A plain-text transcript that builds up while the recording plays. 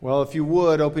Well, if you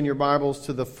would, open your Bibles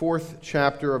to the 4th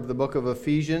chapter of the book of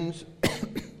Ephesians.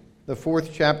 The 4th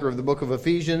chapter of the book of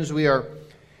Ephesians. We are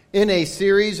in a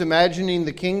series, Imagining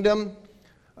the Kingdom.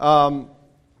 And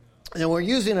we're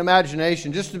using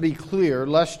imagination, just to be clear,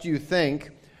 lest you think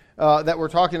that we're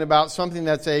talking about something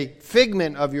that's a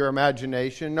figment of your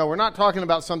imagination. No, we're not talking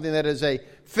about something that is a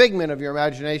figment of your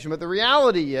imagination. But the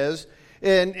reality is,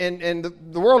 and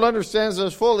the world understands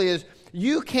this fully, is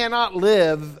you cannot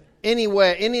live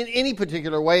any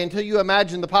particular way until you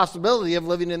imagine the possibility of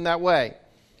living in that way.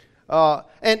 And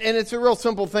it's a real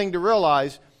simple thing to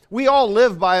realize. We all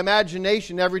live by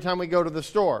imagination every time we go to the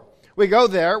store. We go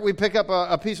there, we pick up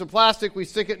a piece of plastic, we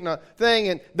stick it in a thing,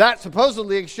 and that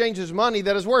supposedly exchanges money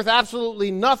that is worth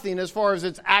absolutely nothing as far as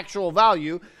its actual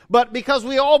value. But because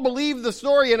we all believe the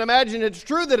story and imagine it's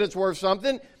true that it's worth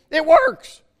something, it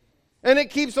works. And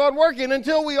it keeps on working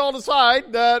until we all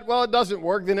decide that, well, it doesn't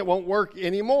work, then it won't work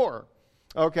anymore.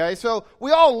 Okay, so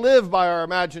we all live by our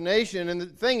imagination, and the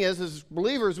thing is, as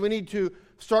believers, we need to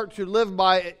start to live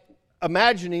by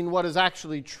imagining what is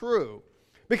actually true.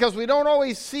 Because we don't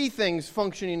always see things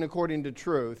functioning according to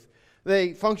truth.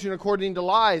 They function according to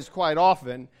lies quite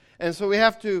often. And so we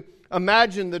have to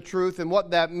imagine the truth and what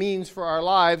that means for our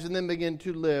lives and then begin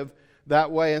to live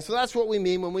that way. And so that's what we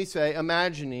mean when we say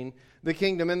imagining the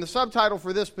kingdom. And the subtitle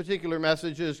for this particular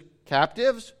message is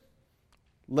Captives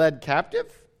Led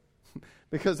Captive?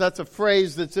 Because that's a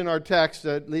phrase that's in our text,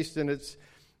 at least in its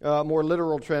more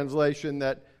literal translation,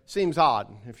 that seems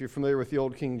odd. If you're familiar with the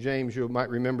Old King James, you might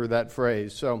remember that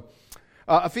phrase. So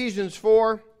Ephesians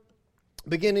 4,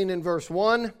 beginning in verse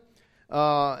 1,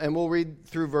 and we'll read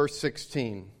through verse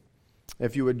 16,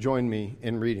 if you would join me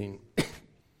in reading.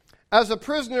 As a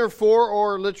prisoner for,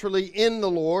 or literally in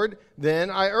the Lord, then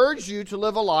I urge you to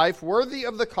live a life worthy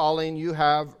of the calling you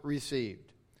have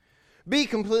received. Be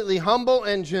completely humble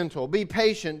and gentle. Be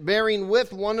patient, bearing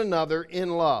with one another in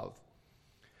love.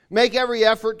 Make every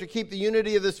effort to keep the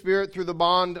unity of the Spirit through the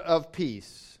bond of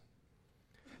peace.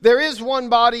 There is one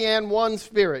body and one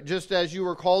Spirit, just as you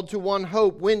were called to one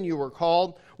hope when you were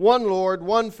called, one Lord,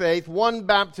 one faith, one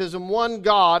baptism, one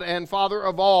God and Father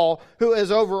of all, who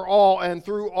is over all and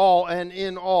through all and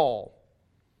in all.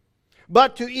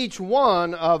 But to each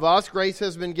one of us grace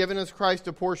has been given as Christ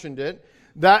apportioned it.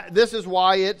 This is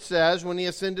why it says, when he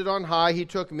ascended on high, he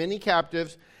took many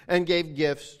captives and gave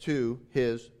gifts to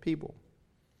his people.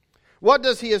 What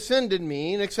does he ascended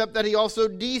mean, except that he also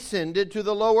descended to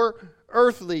the lower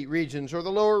earthly regions, or the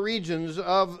lower regions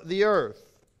of the earth?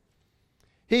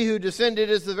 He who descended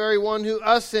is the very one who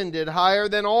ascended higher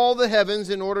than all the heavens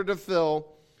in order to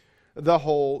fill the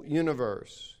whole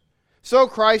universe. So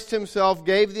Christ himself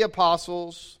gave the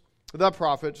apostles, the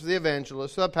prophets, the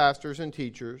evangelists, the pastors, and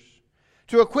teachers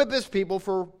to equip his people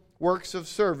for works of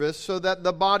service, so that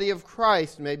the body of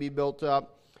Christ may be built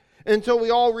up until we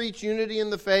all reach unity in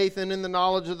the faith and in the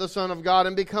knowledge of the Son of God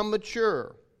and become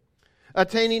mature,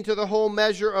 attaining to the whole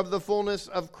measure of the fullness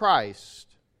of Christ.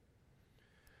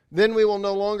 Then we will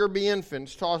no longer be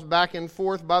infants, tossed back and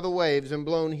forth by the waves and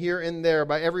blown here and there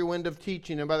by every wind of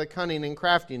teaching and by the cunning and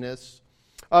craftiness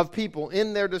of people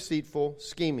in their deceitful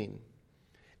scheming.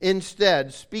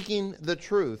 Instead, speaking the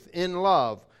truth in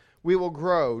love, we will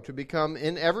grow to become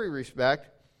in every respect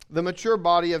the mature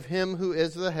body of him who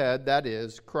is the head, that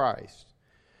is, Christ.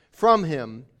 From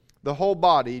him, the whole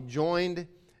body, joined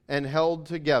and held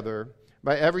together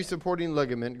by every supporting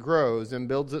ligament, grows and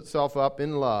builds itself up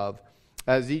in love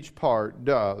as each part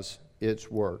does its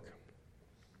work.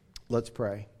 Let's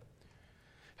pray.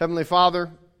 Heavenly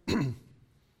Father,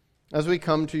 as we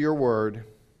come to your word,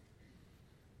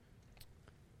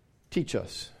 teach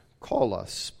us, call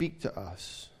us, speak to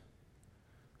us,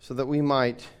 so that we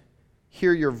might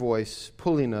hear your voice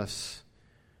pulling us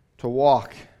to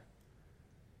walk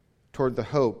toward the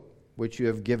hope which you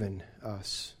have given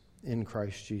us in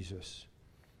Christ Jesus.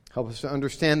 Help us to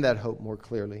understand that hope more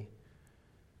clearly.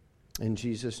 In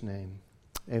Jesus' name,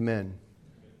 amen.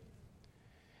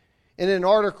 In an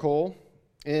article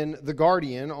in The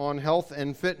Guardian on health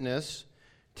and fitness,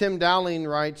 Tim Dowling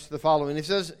writes the following. He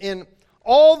says, in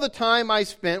all the time I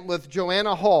spent with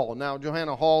Joanna Hall. Now,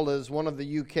 Joanna Hall is one of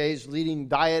the UK's leading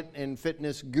diet and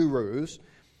fitness gurus.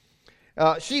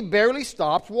 She barely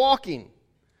stopped walking.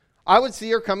 I would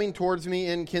see her coming towards me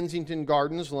in Kensington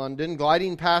Gardens, London,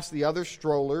 gliding past the other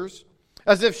strollers,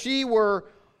 as if she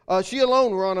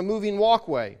alone were on a moving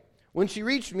walkway. When she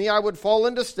reached me, I would fall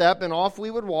into step, and off we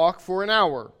would walk for an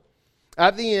hour.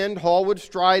 At the end, Hall would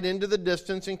stride into the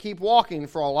distance and keep walking,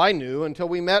 for all I knew, until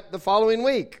we met the following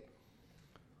week.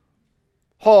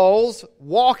 Hall's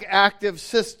Walk Active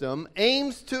system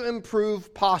aims to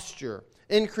improve posture,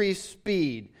 increase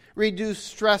speed, reduce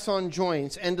stress on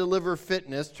joints, and deliver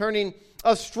fitness, turning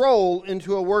a stroll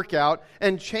into a workout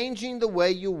and changing the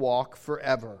way you walk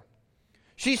forever.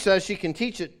 She says she can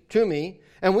teach it to me,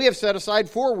 and we have set aside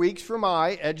 4 weeks for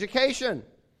my education.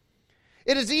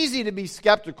 It is easy to be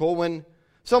skeptical when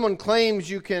someone claims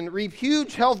you can reap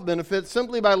huge health benefits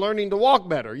simply by learning to walk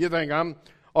better. You think, I'm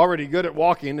already good at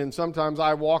walking, and sometimes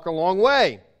I walk a long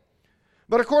way.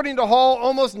 But according to Hall,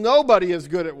 almost nobody is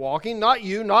good at walking. Not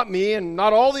you, not me, and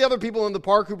not all the other people in the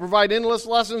park who provide endless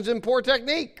lessons in poor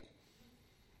technique.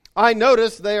 I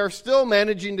notice they are still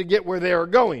managing to get where they are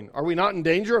going. Are we not in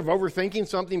danger of overthinking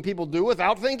something people do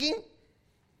without thinking?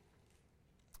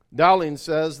 Dowling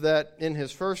says that in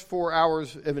his first 4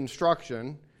 hours of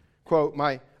instruction, quote,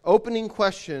 my opening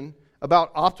question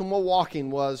about optimal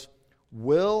walking was,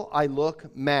 will I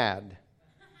look mad?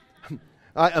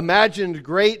 I imagined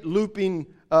great loping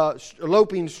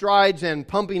strides and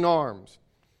pumping arms.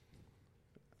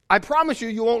 I promise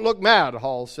you won't look mad,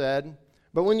 Hall said.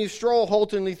 But when you stroll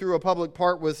haltingly through a public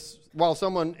park while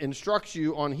someone instructs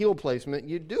you on heel placement,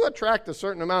 you do attract a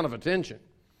certain amount of attention.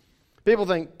 People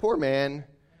think, poor man,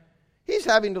 he's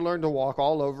having to learn to walk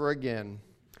all over again.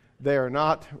 They are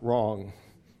not wrong.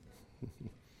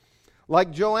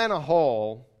 Like Joanna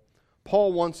Hall,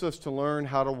 Paul wants us to learn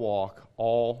how to walk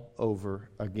all over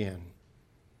again.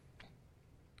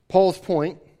 Paul's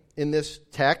point in this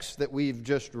text that we've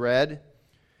just read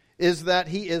is that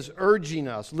he is urging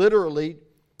us, literally,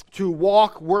 to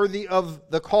walk worthy of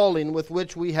the calling with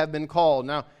which we have been called.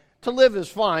 Now, to live is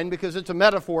fine because it's a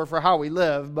metaphor for how we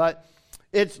live, but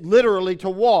it's literally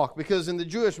to walk because in the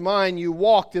Jewish mind, you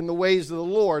walked in the ways of the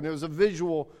Lord, and it was a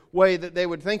visual way that they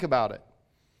would think about it.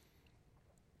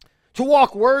 To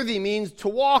walk worthy means to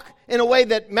walk in a way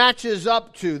that matches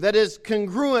up to, that is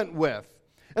congruent with.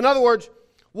 In other words,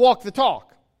 walk the talk.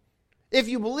 If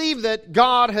you believe that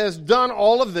God has done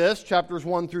all of this, chapters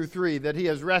 1 through 3, that He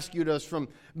has rescued us from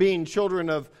being children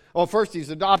of, well, first He's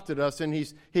adopted us, and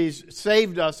He's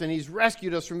saved us, and He's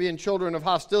rescued us from being children of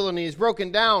hostility. He's broken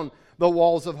down the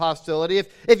walls of hostility.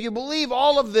 If you believe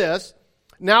all of this,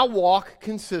 now walk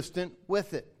consistent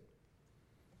with it.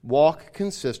 Walk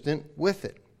consistent with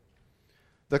it.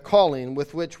 The calling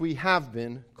with which we have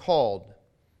been called.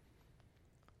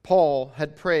 Paul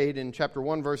had prayed in chapter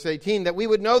 1, verse 18, that we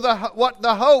would know what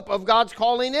the hope of God's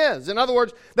calling is. In other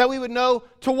words, that we would know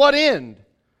to what end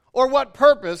or what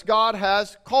purpose God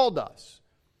has called us.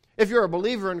 If you're a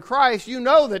believer in Christ, you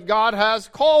know that God has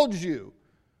called you.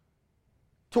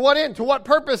 To what end? To what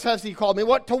purpose has He called me?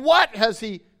 To what has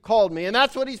He called me? And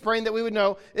that's what he's praying that we would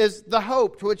know is the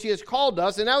hope to which He has called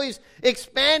us. And now he's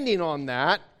expanding on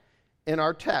that. In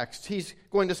our text, he's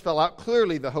going to spell out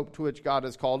clearly the hope to which God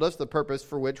has called us, the purpose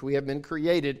for which we have been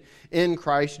created in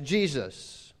Christ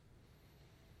Jesus.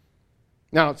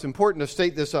 Now, it's important to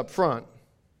state this up front.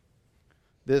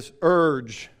 This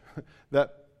urge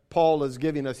that Paul is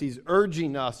giving us, he's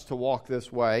urging us to walk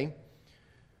this way.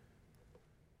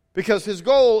 Because his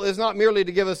goal is not merely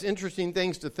to give us interesting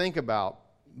things to think about,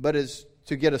 but is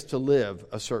to get us to live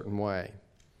a certain way.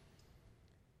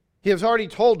 He has already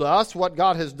told us what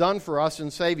God has done for us in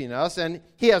saving us, and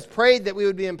He has prayed that we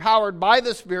would be empowered by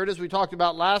the Spirit, as we talked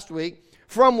about last week,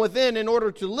 from within in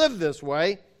order to live this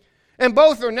way. And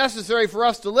both are necessary for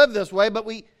us to live this way, but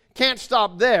we can't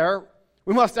stop there.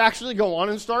 We must actually go on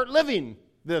and start living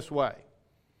this way.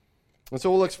 And so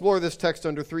we'll explore this text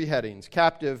under 3 headings: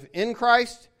 captive in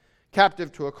Christ,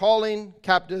 captive to a calling,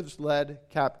 captives led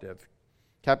captive.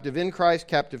 Captive in Christ,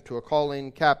 captive to a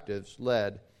calling, captives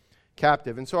led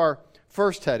captive. And so our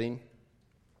first heading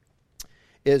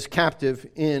is captive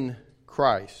in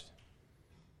Christ.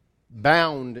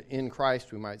 Bound in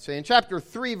Christ, we might say. In chapter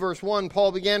 3, verse 1,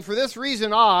 Paul began, "For this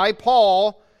reason I,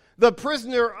 Paul, the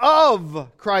prisoner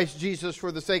of Christ Jesus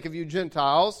for the sake of you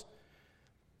Gentiles."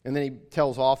 And then he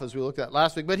tells off, as we looked at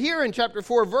last week. But here in chapter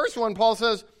 4, verse 1, Paul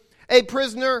says, a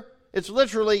prisoner, it's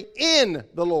literally in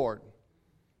the Lord.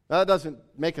 Now, that doesn't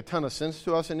make a ton of sense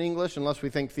to us in English unless we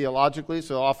think theologically,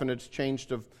 so often it's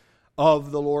changed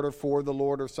of the Lord or for the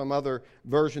Lord or some other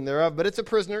version thereof, but it's a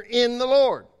prisoner in the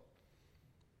Lord.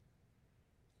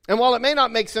 And while it may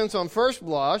not make sense on first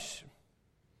blush,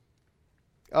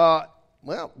 the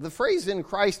phrase in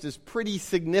Christ is pretty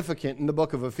significant in the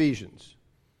book of Ephesians.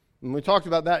 And we talked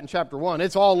about that in chapter 1.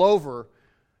 It's all over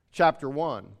chapter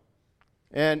 1.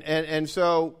 And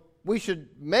so we should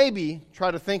maybe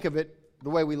try to think of it the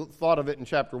way we thought of it in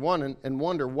chapter 1 and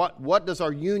wonder what does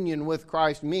our union with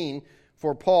Christ mean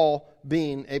for Paul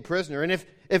being a prisoner? And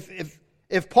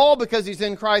if Paul, because he's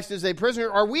in Christ, is a prisoner,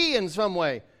 are we in some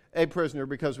way a prisoner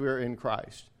because we are in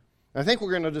Christ? I think we're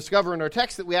going to discover in our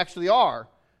text that we actually are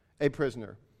a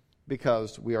prisoner.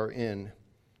 because we are in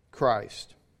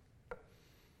Christ.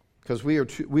 Because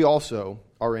we also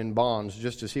are in bonds,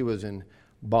 just as he was in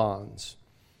bonds.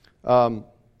 The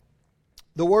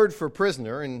word for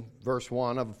prisoner in verse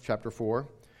 1 of chapter 4,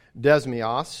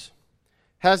 desmios,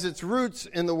 has its roots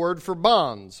in the word for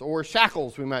bonds, or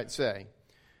shackles, we might say.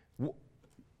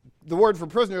 The word for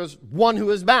prisoner is one who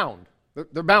is bound.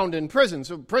 They're bound in prison,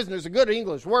 so prisoner is a good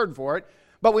English word for it,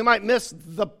 but we might miss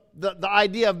the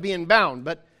idea of being bound.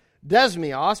 But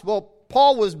desmios, well,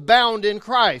 Paul was bound in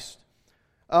Christ.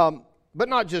 But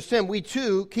not just him. We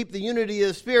too keep the unity of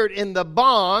the Spirit in the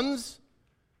bonds,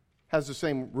 has the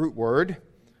same root word,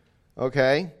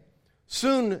 okay?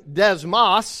 Soon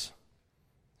desmos,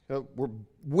 we're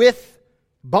with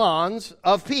bonds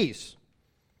of peace.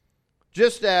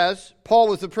 Just as Paul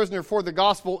was a prisoner for the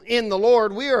gospel in the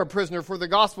Lord, we are a prisoner for the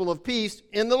gospel of peace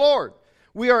in the Lord.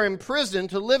 We are imprisoned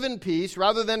to live in peace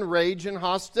rather than rage and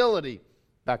hostility.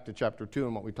 Back to chapter 2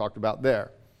 and what we talked about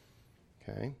there.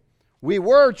 Okay. We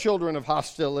were children of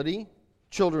hostility,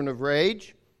 children of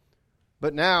rage,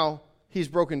 but now he's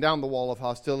broken down the wall of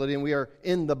hostility and we are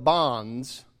in the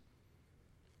bonds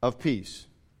of peace.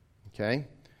 Okay?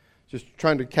 Just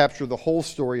trying to capture the whole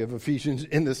story of Ephesians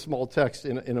in this small text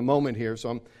in a moment here, so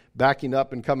I'm backing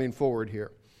up and coming forward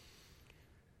here.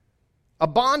 A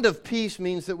bond of peace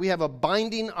means that we have a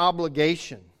binding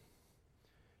obligation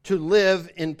to live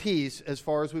in peace as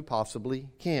far as we possibly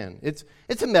can.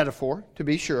 It's a metaphor, to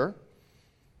be sure.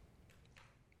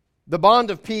 The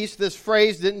bond of peace, this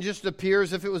phrase didn't just appear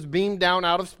as if it was beamed down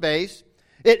out of space.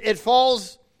 It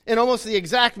falls in almost the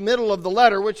exact middle of the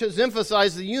letter, which has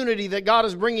emphasized the unity that God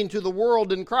is bringing to the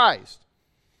world in Christ.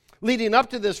 Leading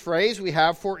up to this phrase, we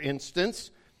have, for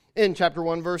instance, in chapter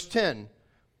 1, verse 10,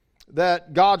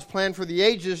 that God's plan for the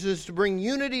ages is to bring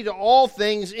unity to all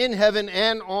things in heaven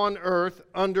and on earth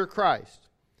under Christ.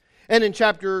 And in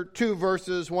chapter 2,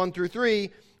 verses 1 through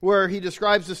 3, where he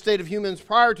describes the state of humans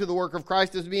prior to the work of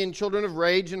Christ as being children of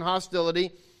rage and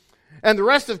hostility. And the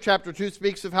rest of chapter 2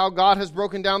 speaks of how God has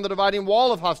broken down the dividing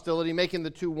wall of hostility, making the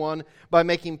two one by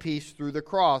making peace through the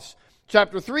cross.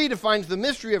 Chapter 3 defines the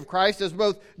mystery of Christ as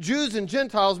both Jews and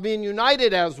Gentiles being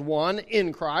united as one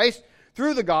in Christ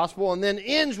through the gospel, and then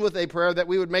ends with a prayer that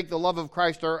we would make the love of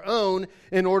Christ our own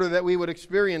in order that we would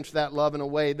experience that love in a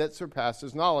way that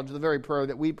surpasses knowledge, the very prayer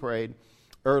that we prayed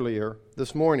earlier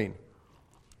this morning.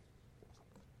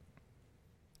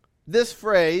 This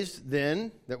phrase,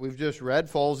 then, that we've just read,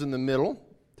 falls in the middle,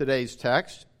 today's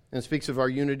text, and speaks of our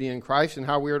unity in Christ and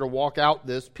how we are to walk out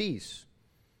this peace.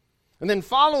 And then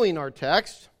following our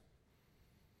text,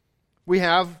 we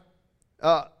have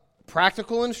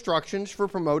practical instructions for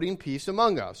promoting peace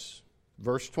among us.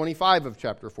 Verse 25 of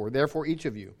chapter 4, therefore each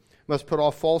of you must put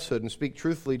off falsehood and speak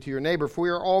truthfully to your neighbor, for we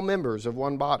are all members of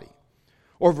one body.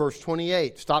 Or verse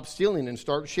 28, stop stealing and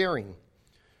start sharing.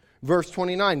 Verse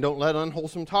 29, don't let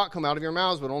unwholesome talk come out of your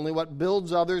mouths, but only what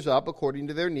builds others up according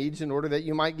to their needs, in order that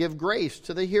you might give grace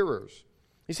to the hearers.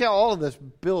 You see how all of this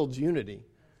builds unity,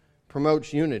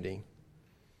 promotes unity.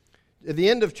 At the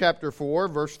end of chapter 4,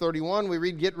 verse 31, we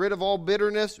read, get rid of all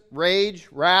bitterness, rage,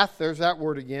 wrath, there's that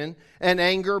word again, and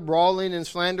anger, brawling, and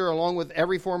slander, along with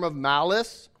every form of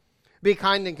malice. Be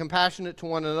kind and compassionate to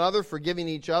one another, forgiving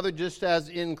each other, just as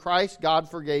in Christ God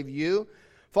forgave you.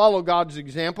 Follow God's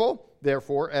example,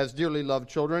 therefore, as dearly loved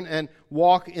children, and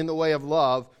walk in the way of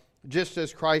love, just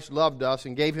as Christ loved us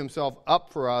and gave himself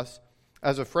up for us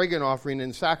as a fragrant offering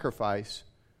and sacrifice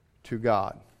to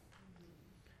God.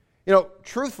 You know,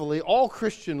 truthfully, all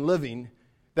Christian living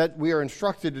that we are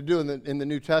instructed to do in the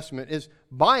New Testament is,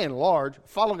 by and large,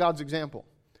 follow God's example.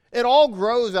 It all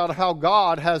grows out of how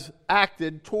God has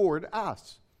acted toward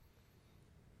us.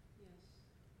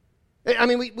 I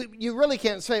mean, you really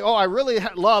can't say, oh, I really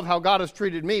love how God has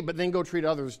treated me, but then go treat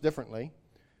others differently.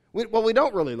 We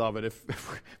don't really love it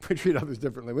if we treat others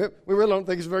differently. We really don't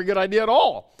think it's a very good idea at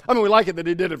all. I mean, we like it that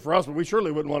he did it for us, but we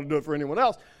surely wouldn't want to do it for anyone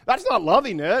else. That's not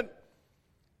loving it.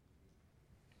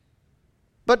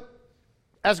 But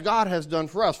as God has done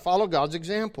for us, follow God's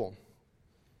example.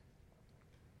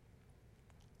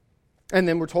 And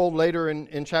then we're told later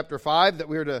in chapter 5 that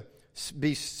we're to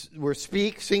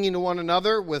speak, singing to one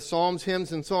another with psalms,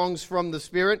 hymns, and songs from the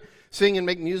Spirit. Sing and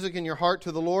make music in your heart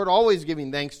to the Lord, always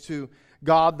giving thanks to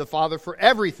God the Father for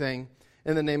everything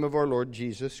in the name of our Lord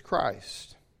Jesus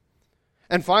Christ.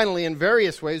 And finally, in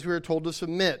various ways, we are told to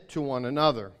submit to one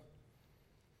another.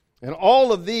 And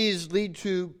all of these lead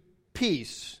to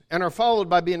peace and are followed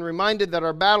by being reminded that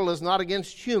our battle is not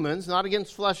against humans, not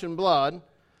against flesh and blood.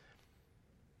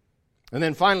 And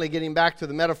then finally, getting back to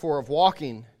the metaphor of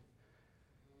walking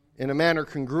in a manner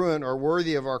congruent or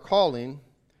worthy of our calling,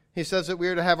 he says that we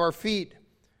are to have our feet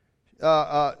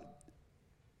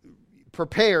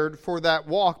prepared for that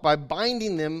walk by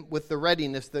binding them with the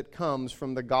readiness that comes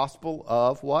from the gospel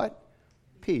of what?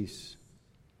 Peace.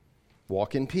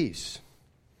 Walk in peace.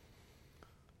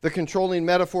 The controlling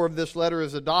metaphor of this letter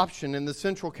is adoption, and the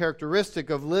central characteristic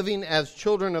of living as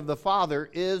children of the Father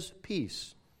is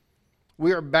peace.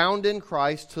 We are bound in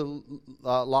Christ to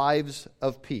lives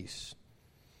of peace.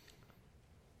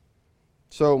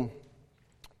 So,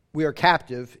 we are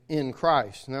captive in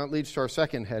Christ. Now it leads to our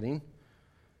second heading,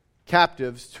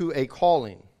 captives to a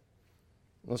calling.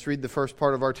 Let's read the first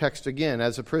part of our text again.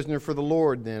 As a prisoner for the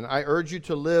Lord, then, I urge you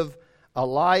to live a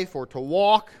life or to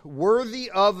walk worthy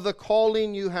of the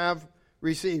calling you have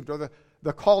received, or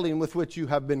the calling with which you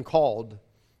have been called,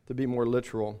 to be more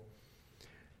literal.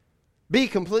 Be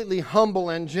completely humble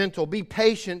and gentle. Be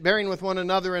patient, bearing with one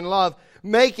another in love.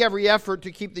 Make every effort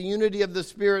to keep the unity of the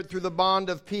Spirit through the bond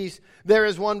of peace. There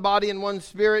is one body and one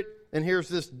Spirit. And here's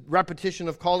this repetition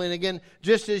of calling again.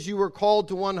 Just as you were called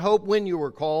to one hope when you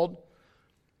were called.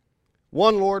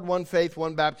 One Lord, one faith,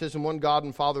 one baptism, one God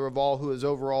and Father of all, who is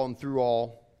over all and through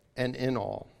all and in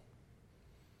all.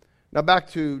 Now back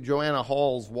to Joanna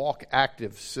Hall's walk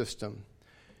active system.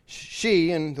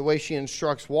 She, and the way she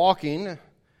instructs walking,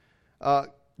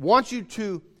 wants you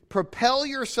to propel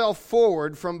yourself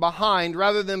forward from behind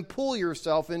rather than pull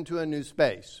yourself into a new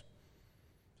space.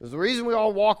 Because the reason we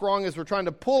all walk wrong is we're trying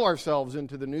to pull ourselves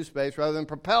into the new space rather than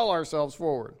propel ourselves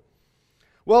forward.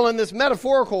 Well, in this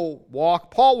metaphorical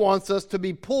walk, Paul wants us to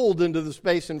be pulled into the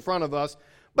space in front of us,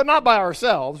 but not by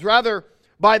ourselves, rather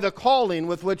by the calling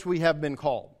with which we have been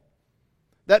called.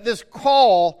 That this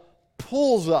call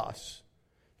pulls us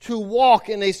to walk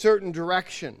in a certain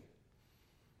direction.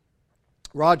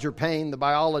 Roger Payne, the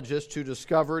biologist who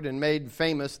discovered and made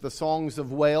famous the songs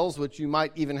of whales, which you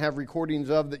might even have recordings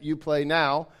of that you play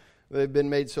now, they've been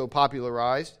made so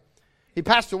popularized. He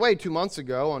passed away 2 months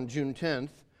ago on June 10th.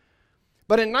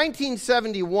 But in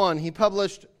 1971, he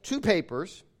published 2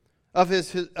 papers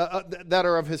that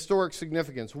are of historic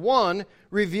significance. One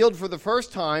revealed for the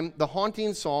first time the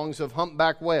haunting songs of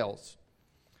humpback whales.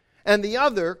 And the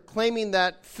other claiming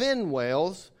that fin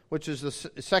whales, which is the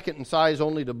second in size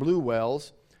only to blue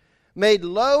whales, made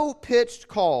low-pitched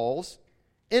calls,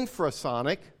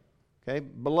 infrasonic, okay,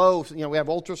 below, we have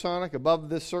ultrasonic, above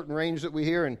this certain range that we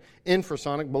hear, and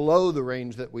infrasonic, below the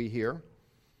range that we hear.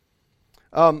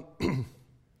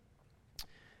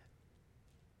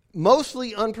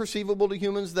 Mostly unperceivable to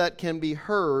humans that can be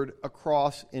heard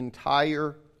across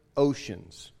entire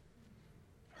oceans.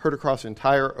 Heard across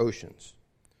entire oceans.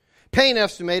 Payne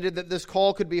estimated that this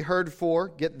call could be heard for,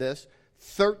 get this,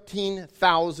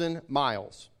 13,000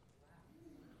 miles.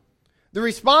 The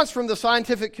response from the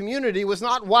scientific community was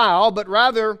not wow, but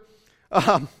rather,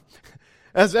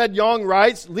 as Ed Yong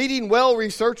writes, leading whale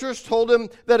researchers told him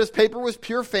that his paper was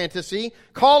pure fantasy.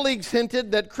 Colleagues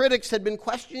hinted that critics had been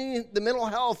questioning the mental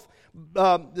health,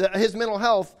 his mental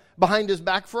health behind his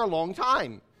back for a long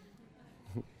time.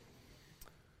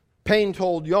 Payne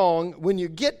told Yong, when you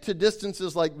get to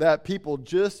distances like that, people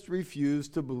just refuse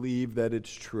to believe that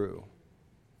it's true.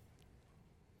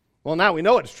 Well, now we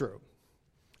know it's true.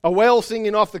 A whale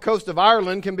singing off the coast of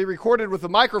Ireland can be recorded with a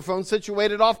microphone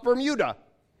situated off Bermuda.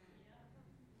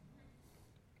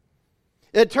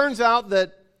 It turns out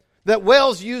that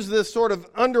whales use this sort of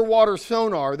underwater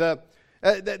sonar.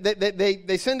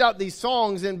 They send out these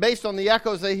songs, and based on the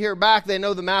echoes they hear back, they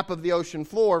know the map of the ocean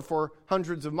floor for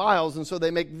hundreds of miles, and so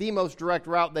they make the most direct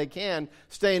route they can,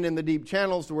 staying in the deep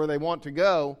channels to where they want to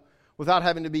go without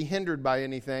having to be hindered by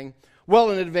anything,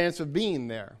 well in advance of being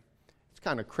there. It's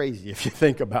kind of crazy if you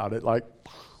think about it. Like,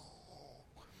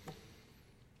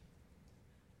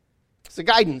 it's a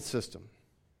guidance system.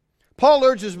 Paul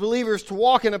urges believers to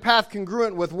walk in a path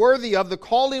congruent with, worthy of the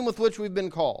calling with which we've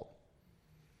been called.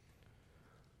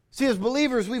 See, as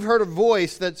believers, we've heard a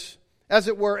voice that's, as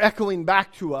it were, echoing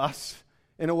back to us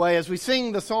in a way. As we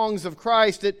sing the songs of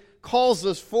Christ, it calls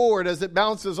us forward as it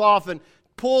bounces off and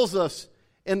pulls us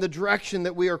in the direction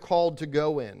that we are called to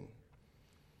go in.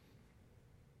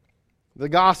 The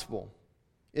gospel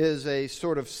is a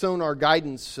sort of sonar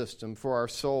guidance system for our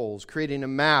souls, creating a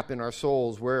map in our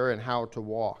souls where and how to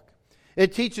walk.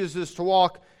 It teaches us to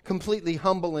walk completely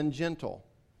humble and gentle.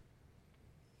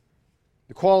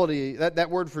 The quality, that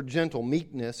word for gentle,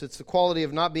 meekness, it's the quality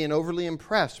of not being overly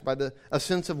impressed by a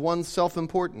sense of one's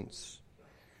self-importance.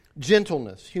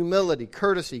 Gentleness, humility,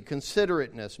 courtesy,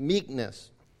 considerateness,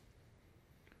 meekness.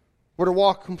 We're to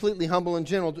walk completely humble and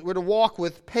gentle. We're to walk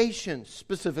with patience,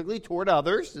 specifically toward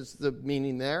others, is the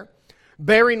meaning there.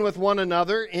 Bearing with one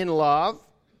another in love.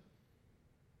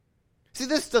 See,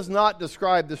 this does not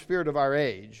describe the spirit of our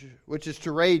age, which is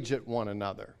to rage at one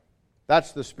another.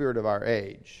 That's the spirit of our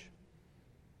age.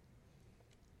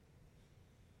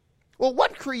 Well,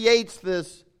 what creates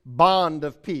this bond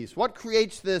of peace? What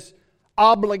creates this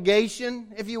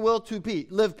obligation, if you will, to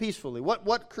live peacefully?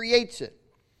 What creates it?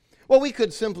 Well, we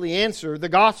could simply answer the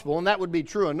gospel, and that would be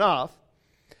true enough.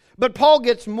 But Paul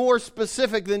gets more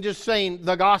specific than just saying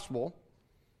the gospel.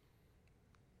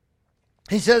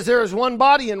 He says there is one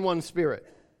body and one spirit.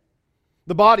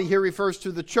 The body here refers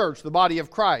to the church, the body of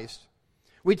Christ.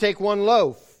 We take one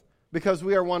loaf because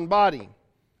we are one body.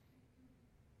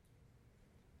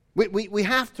 We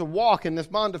have to walk in this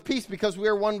bond of peace because we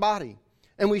are one body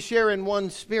and we share in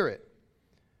one spirit.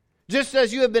 Just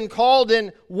as you have been called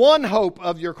in one hope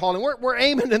of your calling. We're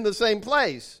aiming in the same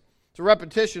place. It's a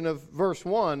repetition of verse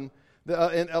 1,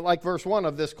 like verse 1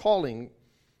 of this calling.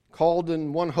 Called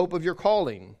in one hope of your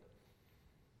calling.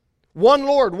 One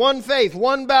Lord, one faith,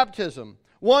 one baptism.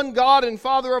 One God and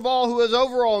Father of all, who is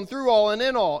over all and through all and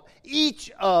in all.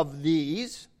 Each of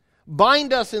these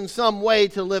bind us in some way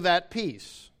to live at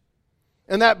peace.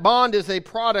 And that bond is a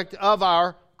product of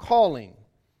our calling.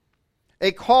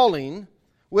 A calling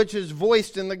which is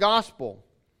voiced in the gospel.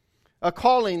 A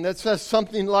calling that says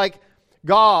something like,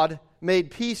 God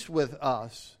made peace with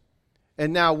us,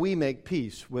 and now we make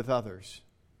peace with others.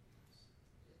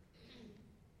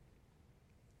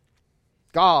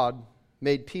 God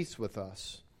made peace with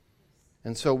us,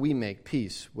 and so we make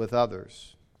peace with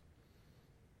others.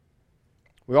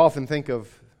 We often think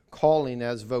of calling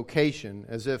as vocation,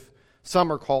 as if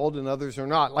some are called and others are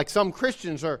not. Like some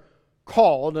Christians are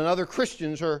called and other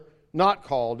Christians are not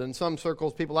called. In some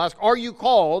circles, people ask, are you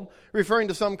called? Referring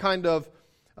to some kind of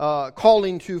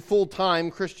calling to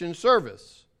full-time Christian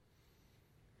service.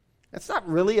 That's not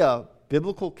really a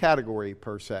biblical category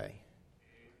per se.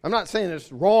 I'm not saying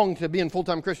it's wrong to be in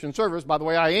full-time Christian service. By the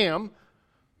way, I am.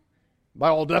 By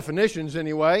all definitions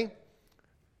anyway.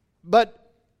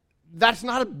 But that's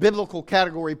not a biblical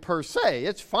category per se.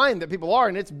 It's fine that people are,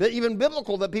 and it's even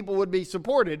biblical that people would be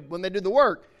supported when they do the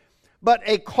work. But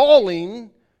a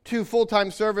calling to full-time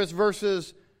service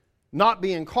versus not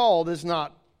being called is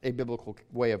not a biblical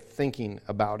way of thinking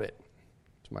about it.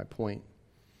 That's my point.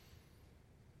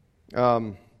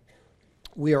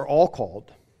 We are all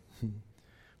called.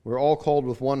 We're all called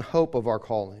with one hope of our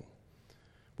calling.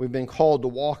 We've been called to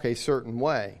walk a certain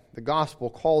way. The gospel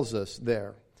calls us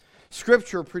there.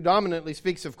 Scripture predominantly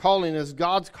speaks of calling as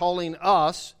God's calling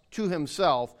us to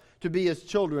Himself to be His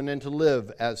children and to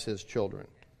live as His children.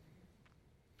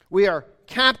 We are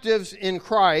captives in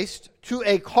Christ to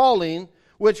a calling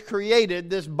which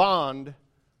created this bond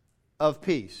of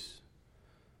peace.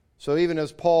 So even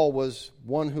as Paul was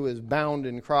one who is bound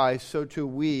in Christ, so too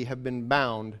we have been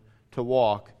bound to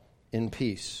walk in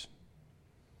peace.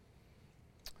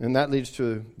 And that leads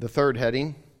to the third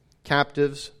heading,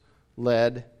 captives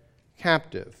led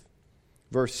captive.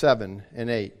 Verse 7 and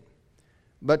 8.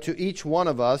 But to each one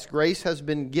of us grace has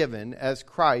been given as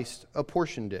Christ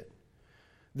apportioned it.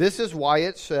 This is why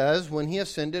it says, when He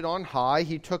ascended on high,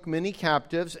 He took many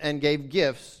captives and gave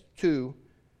gifts to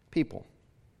people.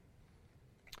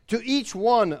 To each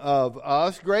one of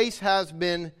us grace has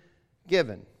been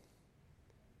given.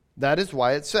 That is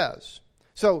why it says.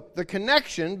 So the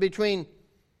connection between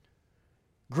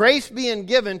grace being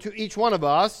given to each one of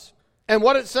us and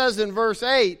what it says in verse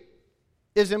 8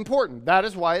 is important. That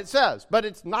is why it says. But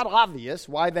it's not obvious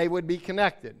why they would be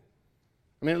connected.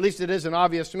 I mean, at least it isn't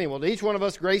obvious to me. Well, to each one of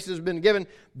us grace has been given.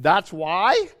 That's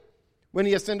why, when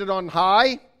He ascended on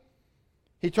high,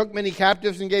 He took many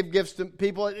captives and gave gifts to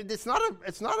people. It's not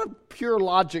a pure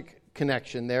logic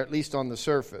connection there, at least on the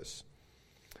surface.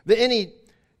 There's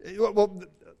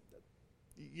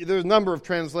a number of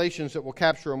translations that will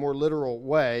capture a more literal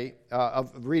way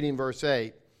of reading verse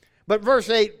 8. But verse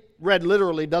 8 read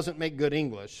literally doesn't make good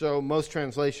English, so most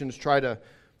translations try to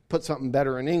put something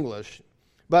better in English.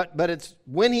 But it's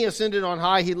when He ascended on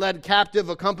high, He led captive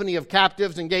a company of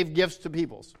captives and gave gifts to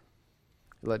peoples.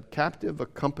 He led captive a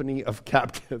company of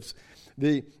captives.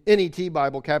 The NET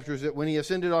Bible captures it. When He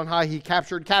ascended on high, He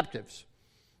captured captives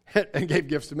and gave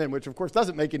gifts to men, which of course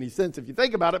doesn't make any sense if you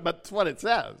think about it, but it's what it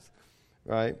says,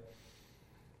 right?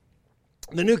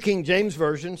 The New King James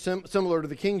Version, similar to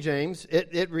the King James,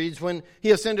 it reads, when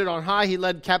He ascended on high, He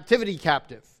led captivity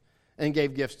captive and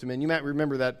gave gifts to men. You might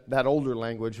remember that older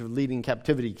language of leading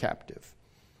captivity captive,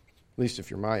 at least if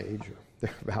you're my age or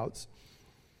thereabouts.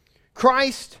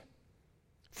 Christ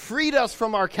freed us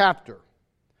from our captor,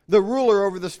 the ruler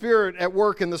over the spirit at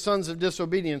work in the sons of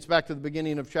disobedience, back to the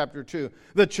beginning of chapter 2,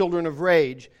 the children of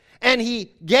rage. And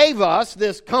He gave us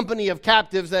this company of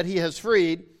captives that He has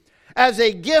freed as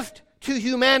a gift to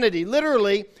humanity.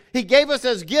 Literally, He gave us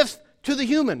as gifts to the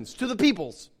humans, to the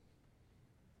peoples.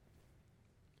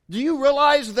 Do you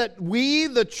realize that we,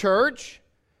 the church,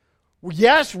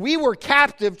 yes, we were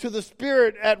captive to the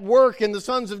spirit at work in the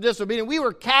sons of disobedience. We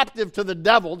were captive to the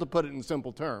devil, to put it in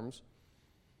simple terms.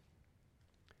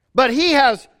 But he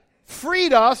has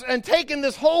freed us and taken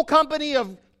this whole company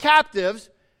of captives,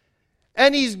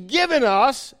 and he's given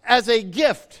us as a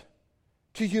gift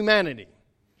to humanity.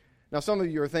 Now, some of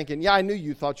you are thinking, yeah, I knew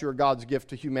you thought you were God's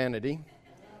gift to humanity.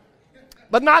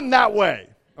 But not in that way,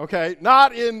 okay?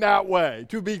 Not in that way,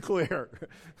 to be clear.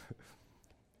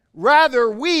 Rather,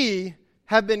 we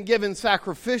have been given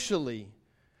sacrificially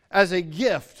as a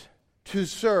gift to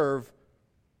serve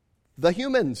the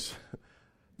humans,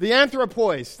 the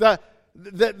anthropos,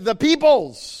 the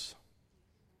peoples.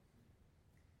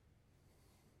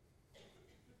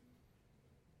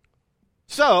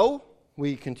 So,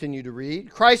 we continue to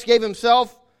read, Christ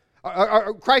himself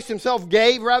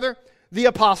gave the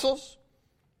apostles.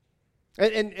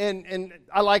 And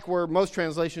I like where most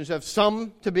translations have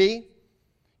some to be.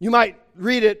 You might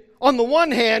read it, on the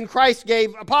one hand, Christ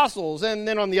gave apostles, and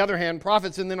then on the other hand,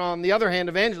 prophets, and then on the other hand,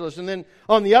 evangelists, and then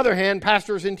on the other hand,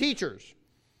 pastors and teachers,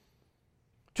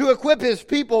 to equip his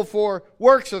people for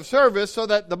works of service so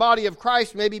that the body of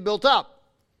Christ may be built up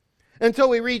until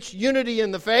we reach unity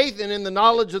in the faith and in the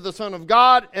knowledge of the Son of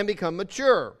God and become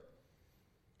mature,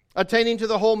 attaining to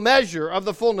the whole measure of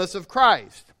the fullness of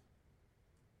Christ.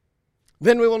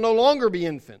 Then we will no longer be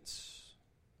infants.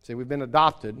 See, we've been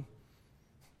adopted,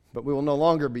 but we will no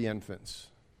longer be infants.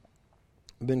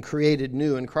 We've been created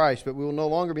new in Christ, but we will no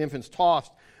longer be infants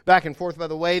tossed back and forth by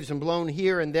the waves and blown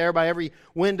here and there by every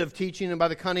wind of teaching and by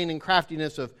the cunning and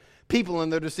craftiness of people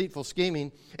and their deceitful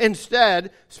scheming.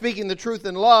 Instead, speaking the truth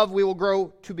in love, we will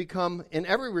grow to become, in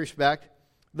every respect,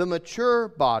 the mature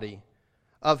body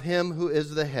of him who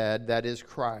is the head, that is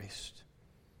Christ.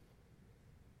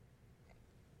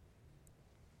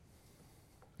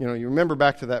 You know, you remember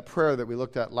back to that prayer that we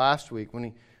looked at last week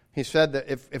when he said that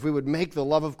if we would make the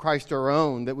love of Christ our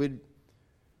own, that we'd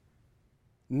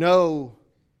know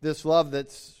this love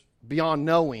that's beyond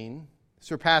knowing,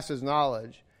 surpasses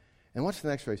knowledge. And what's the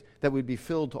next phrase? That we'd be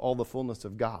filled to all the fullness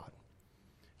of God.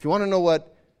 If you want to know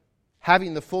what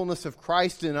having the fullness of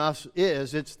Christ in us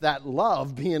is, it's that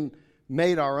love being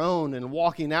made our own and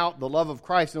walking out the love of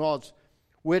Christ in all its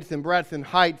width and breadth and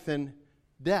height and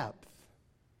depth.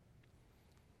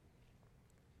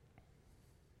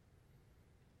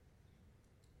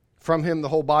 From him, the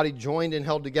whole body, joined and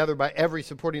held together by every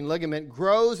supporting ligament,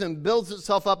 grows and builds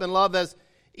itself up in love as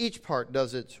each part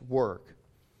does its work.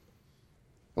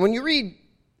 And when you read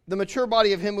the mature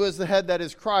body of him who is the head, that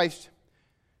is Christ,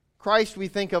 Christ we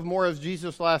think of more as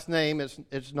Jesus' last name.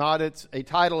 It's not, it's a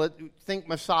title. Think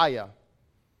Messiah.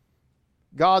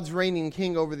 God's reigning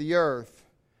king over the earth.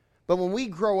 But when we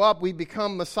grow up, we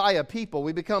become Messiah people.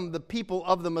 We become the people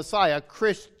of the Messiah,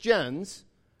 Christians,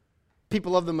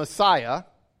 people of the Messiah.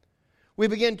 We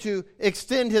begin to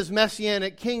extend his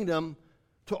messianic kingdom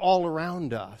to all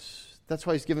around us. That's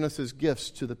why he's given us his gifts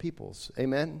to the peoples.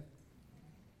 Amen?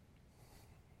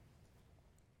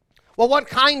 Well, what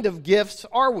kind of gifts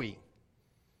are we?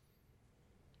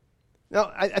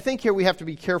 Now, I think here we have to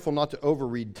be careful not to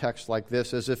overread text like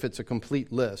this as if it's a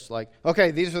complete list. Like, okay,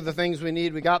 these are the things we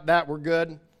need. We got that. We're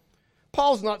good.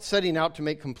 Paul's not setting out to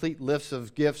make complete lists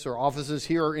of gifts or offices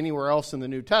here or anywhere else in the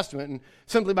New Testament. And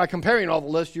simply by comparing all the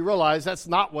lists, you realize that's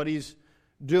not what he's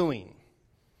doing.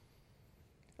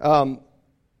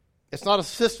 It's not a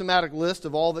systematic list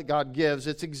of all that God gives.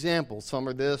 It's examples. Some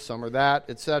are this, some are that,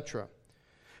 etc.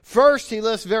 First, he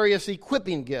lists various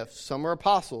equipping gifts. Some are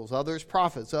apostles, others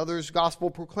prophets, others gospel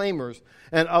proclaimers,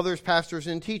 and others pastors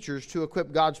and teachers to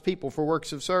equip God's people for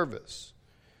works of service.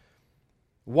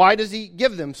 Why does he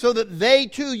give them? So that they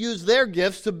too use their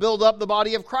gifts to build up the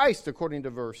body of Christ, according to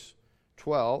verse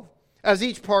 12, as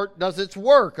each part does its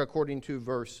work, according to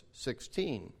verse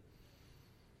 16.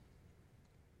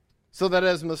 So that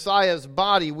as Messiah's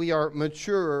body, we are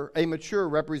a mature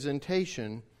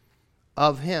representation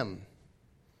of him.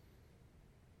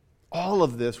 All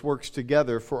of this works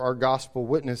together for our gospel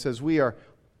witness. As we are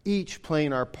each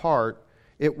playing our part,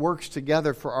 it works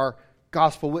together for our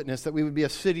gospel witness, that we would be a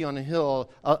city on a hill,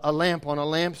 a lamp on a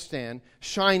lampstand,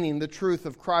 shining the truth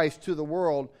of Christ to the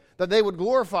world, that they would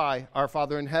glorify our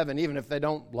Father in heaven, even if they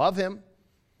don't love him,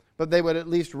 but they would at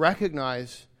least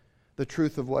recognize the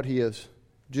truth of what he is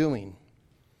doing.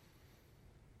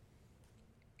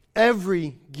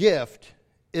 Every gift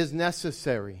is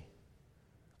necessary.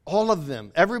 All of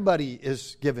them. Everybody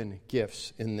is given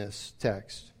gifts in this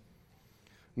text.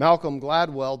 Malcolm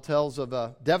Gladwell tells of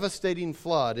a devastating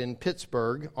flood in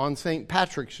Pittsburgh on St.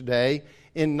 Patrick's Day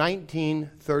in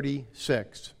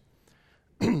 1936.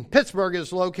 Pittsburgh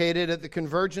is located at the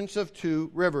convergence of two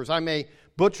rivers. I may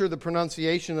butcher the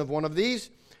pronunciation of one of these,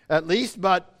 at least,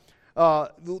 but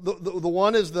the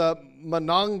one is the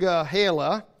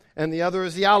Monongahela, and the other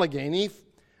is the Allegheny.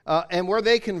 And where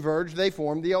they converge, they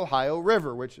form the Ohio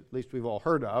River, which at least we've all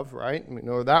heard of, right? We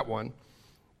know that one.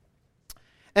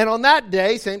 And on that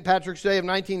day, St. Patrick's Day of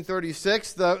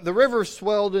 1936, the river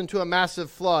swelled into a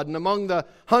massive flood. And among the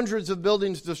hundreds of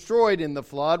buildings destroyed in the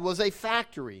flood was a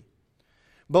factory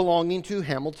belonging to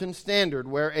Hamilton Standard,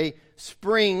 where a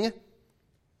spring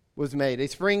was made. A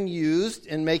spring used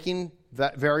in making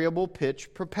variable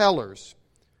pitch propellers.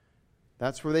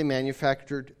 That's where they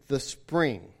manufactured the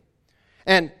spring.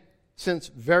 And since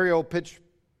variable pitch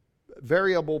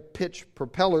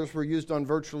propellers were used on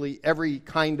virtually every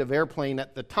kind of airplane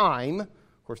at the time,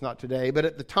 of course not today, but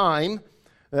at the time,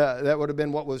 that would have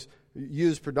been what was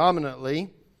used predominantly,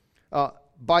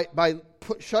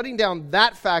 shutting down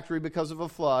that factory because of a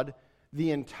flood,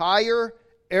 the entire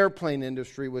airplane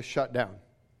industry was shut down.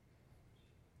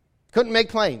 Couldn't make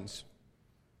planes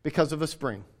because of a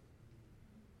spring.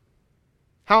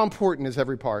 How important is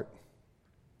every part?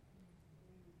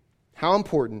 How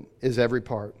important is every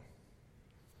part?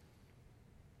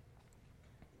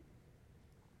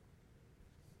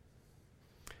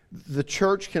 The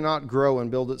church cannot grow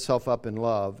and build itself up in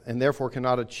love, and therefore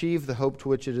cannot achieve the hope to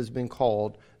which it has been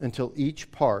called until each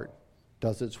part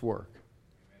does its work.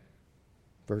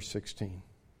 Verse 16.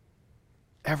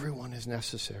 Everyone is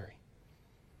necessary.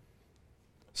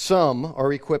 Some are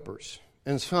equippers,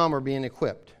 and some are being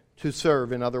equipped to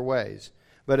serve in other ways.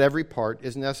 But every part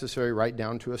is necessary, right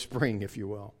down to a spring, if you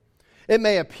will. It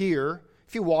may appear,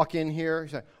 if you walk in here, you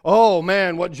say, oh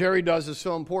man, what Jerry does is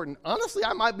so important. Honestly,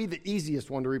 I might be the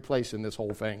easiest one to replace in this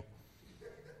whole thing.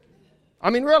 I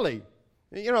mean, really.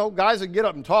 You know, guys that get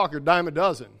up and talk are a dime a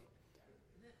dozen.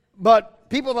 But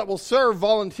people that will serve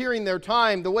volunteering their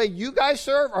time the way you guys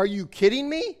serve, are you kidding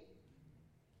me?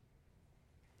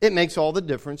 It makes all the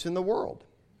difference in the world.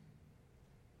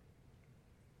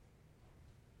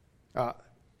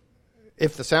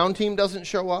 If the sound team doesn't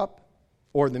show up,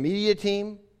 or the media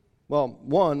team, well,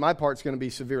 one, my part's going to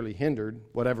be severely hindered,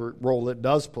 whatever role it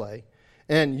does play,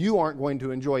 and you aren't going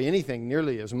to enjoy anything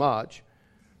nearly as much.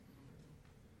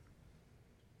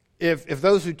 If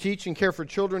those who teach and care for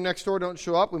children next door don't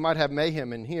show up, we might have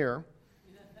mayhem in here.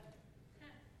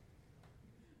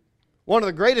 One of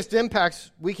the greatest impacts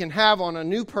we can have on a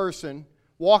new person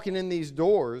walking in these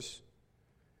doors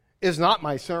is not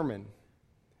my sermon.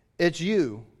 It's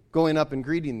you going up and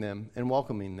greeting them and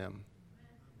welcoming them.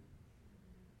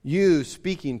 You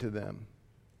speaking to them.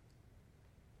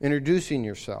 Introducing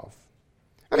yourself.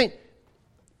 I mean,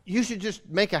 you should just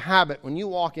make a habit when you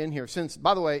walk in here. Since,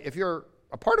 by the way, if you're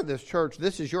a part of this church,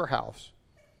 this is your house.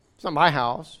 It's not my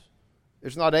house.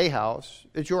 It's not a house.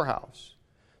 It's your house.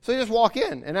 So you just walk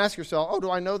in and ask yourself, oh, do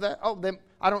I know that? Oh,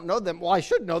 I don't know them. Well, I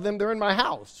should know them. They're in my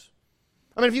house.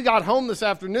 I mean, if you got home this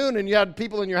afternoon and you had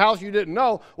people in your house you didn't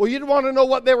know, well, you'd want to know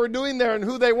what they were doing there and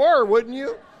who they were, wouldn't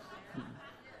you?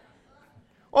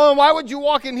 Well, why would you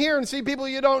walk in here and see people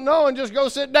you don't know and just go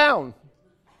sit down?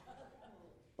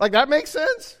 Like, that makes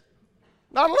sense?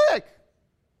 Not a lick.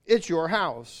 It's your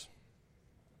house.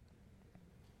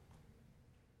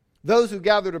 Those who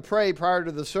gather to pray prior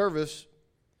to the service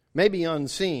may be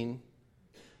unseen,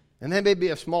 and they may be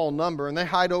a small number, and they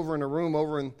hide over in a room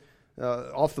over in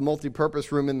off the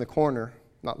multi-purpose room in the corner.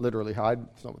 Not literally hide,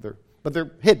 it's not what but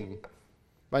they're hidden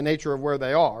by nature of where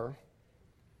they are.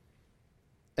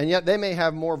 And yet they may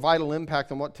have more vital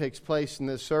impact on what takes place in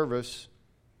this service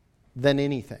than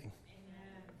anything.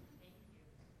 Amen.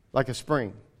 Like a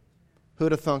spring.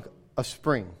 Who'd have thunk a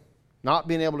spring? Not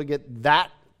being able to get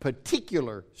that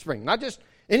particular spring. Not just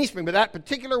any spring, but that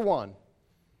particular one.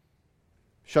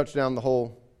 Shuts down the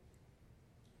whole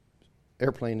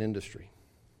airplane industry.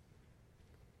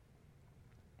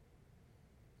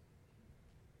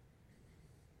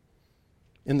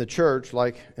 In the church,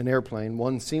 like an airplane,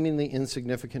 one seemingly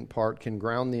insignificant part can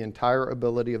ground the entire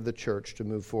ability of the church to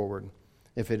move forward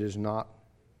if it is not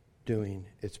doing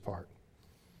its part.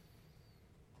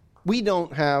 We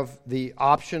don't have the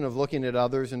option of looking at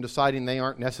others and deciding they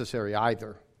aren't necessary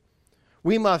either.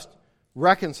 We must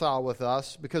reconcile with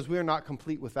us because we are not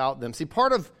complete without them. See,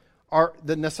 part of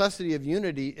the necessity of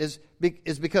unity is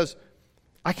because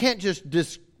I can't just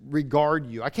disregard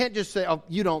you. I can't just say, oh,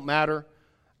 you don't matter.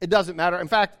 It doesn't matter. In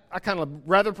fact, I kind of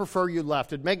rather prefer you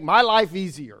left. It'd make my life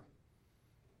easier.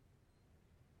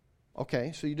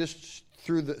 Okay, so you just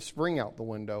threw the spring out the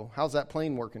window. How's that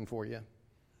plane working for you?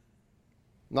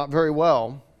 Not very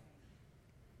well.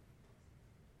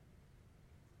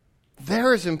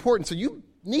 There is important. So you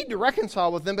need to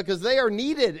reconcile with them because they are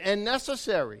needed and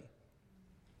necessary.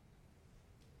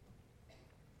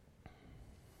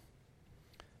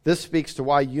 This speaks to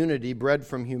why unity, bred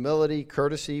from humility,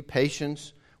 courtesy,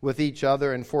 patience with each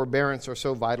other, and forbearance are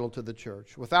so vital to the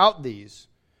church. Without these,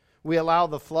 we allow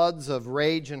the floods of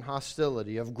rage and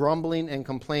hostility, of grumbling and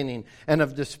complaining, and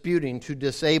of disputing to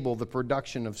disable the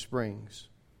production of springs,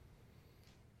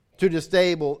 to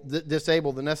disable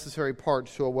the necessary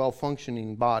parts to a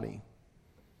well-functioning body.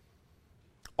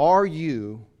 Are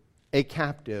you a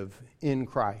captive in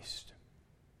Christ?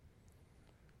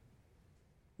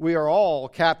 We are all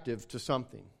captive to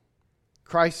something.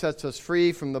 Christ sets us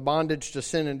free from the bondage to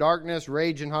sin and darkness,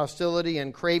 rage and hostility,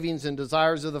 and cravings and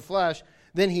desires of the flesh.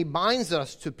 Then He binds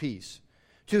us to peace,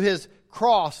 to His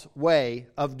cross way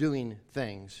of doing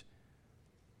things.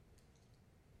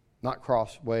 Not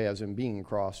cross way as in being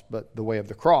crossed, but the way of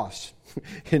the cross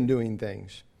in doing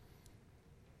things.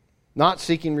 Not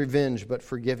seeking revenge, but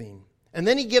forgiving. And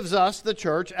then He gives us, the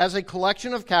church, as a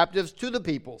collection of captives to the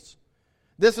peoples.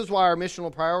 This is why our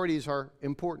missional priorities are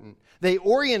important. They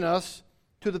orient us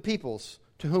to the peoples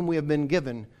to whom we have been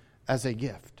given as a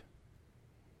gift.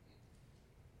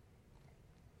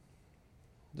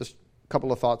 Just a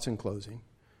couple of thoughts in closing.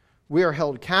 We are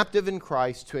held captive in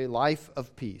Christ to a life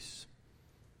of peace.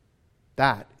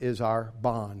 That is our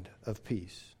bond of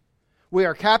peace. We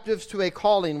are captives to a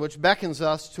calling which beckons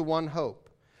us to one hope.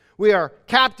 We are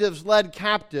captives led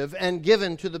captive and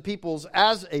given to the peoples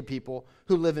as a people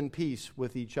who live in peace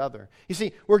with each other. You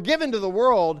see, we're given to the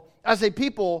world as a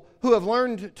people who have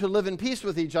learned to live in peace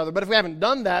with each other. But if we haven't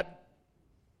done that,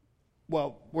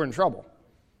 well, we're in trouble.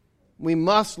 We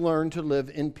must learn to live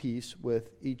in peace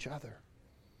with each other.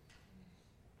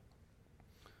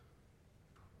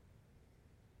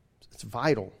 It's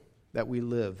vital that we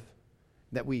live,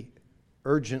 that we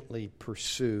urgently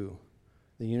pursue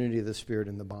the unity of the Spirit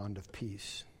and the bond of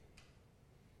peace.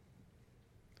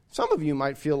 Some of you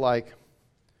might feel like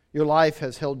your life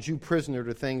has held you prisoner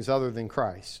to things other than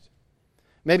Christ.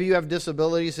 Maybe you have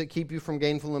disabilities that keep you from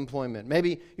gainful employment.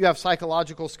 Maybe you have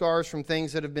psychological scars from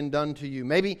things that have been done to you.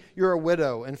 Maybe you're a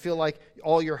widow and feel like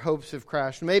all your hopes have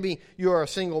crashed. Maybe you are a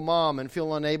single mom and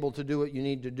feel unable to do what you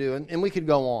need to do. And we could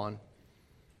go on.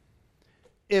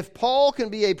 If Paul can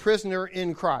be a prisoner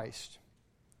in Christ,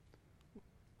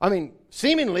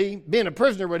 seemingly being a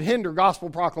prisoner would hinder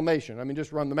gospel proclamation.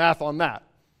 Just run the math on that.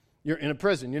 You're in a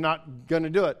prison. You're not going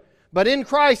to do it. But in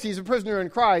Christ, he's a prisoner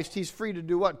in Christ. He's free to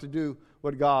do what? To do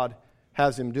what God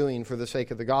has him doing for the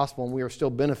sake of the gospel, and we are still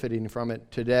benefiting from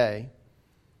it today.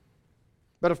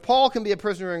 But if Paul can be a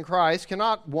prisoner in Christ,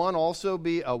 cannot one also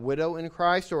be a widow in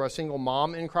Christ, or a single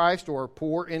mom in Christ, or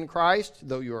poor in Christ,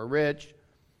 though you are rich?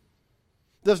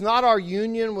 Does not our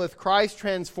union with Christ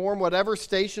transform whatever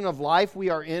station of life we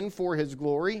are in for His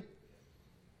glory?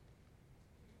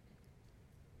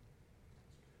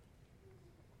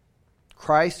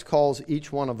 Christ calls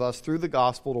each one of us through the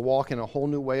gospel to walk in a whole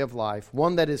new way of life,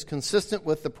 one that is consistent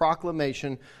with the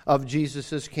proclamation of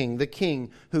Jesus as King, the King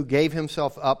who gave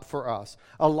Himself up for us,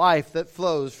 a life that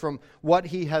flows from what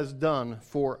He has done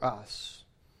for us.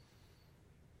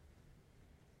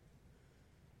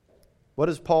 What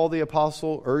is Paul the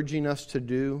Apostle urging us to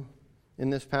do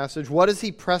in this passage? What is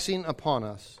he pressing upon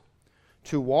us?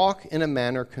 To walk in a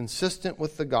manner consistent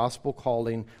with the gospel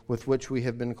calling with which we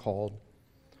have been called.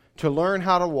 To learn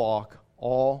how to walk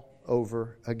all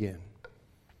over again.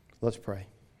 Let's pray.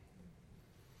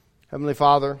 Heavenly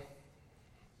Father,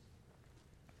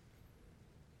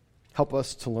 help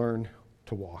us to learn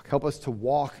to walk. Help us to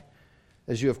walk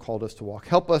as You have called us to walk.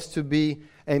 Help us to be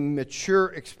a mature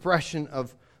expression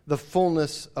of the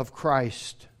fullness of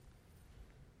Christ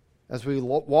as we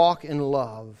walk in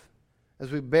love,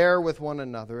 as we bear with one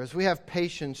another, as we have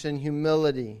patience and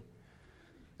humility,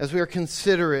 as we are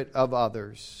considerate of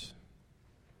others.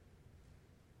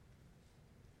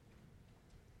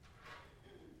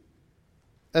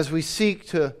 As we seek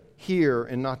to hear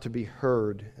and not to be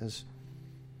heard, as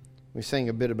we sang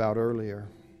a bit about earlier.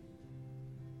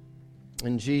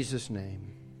 In Jesus'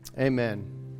 name, amen.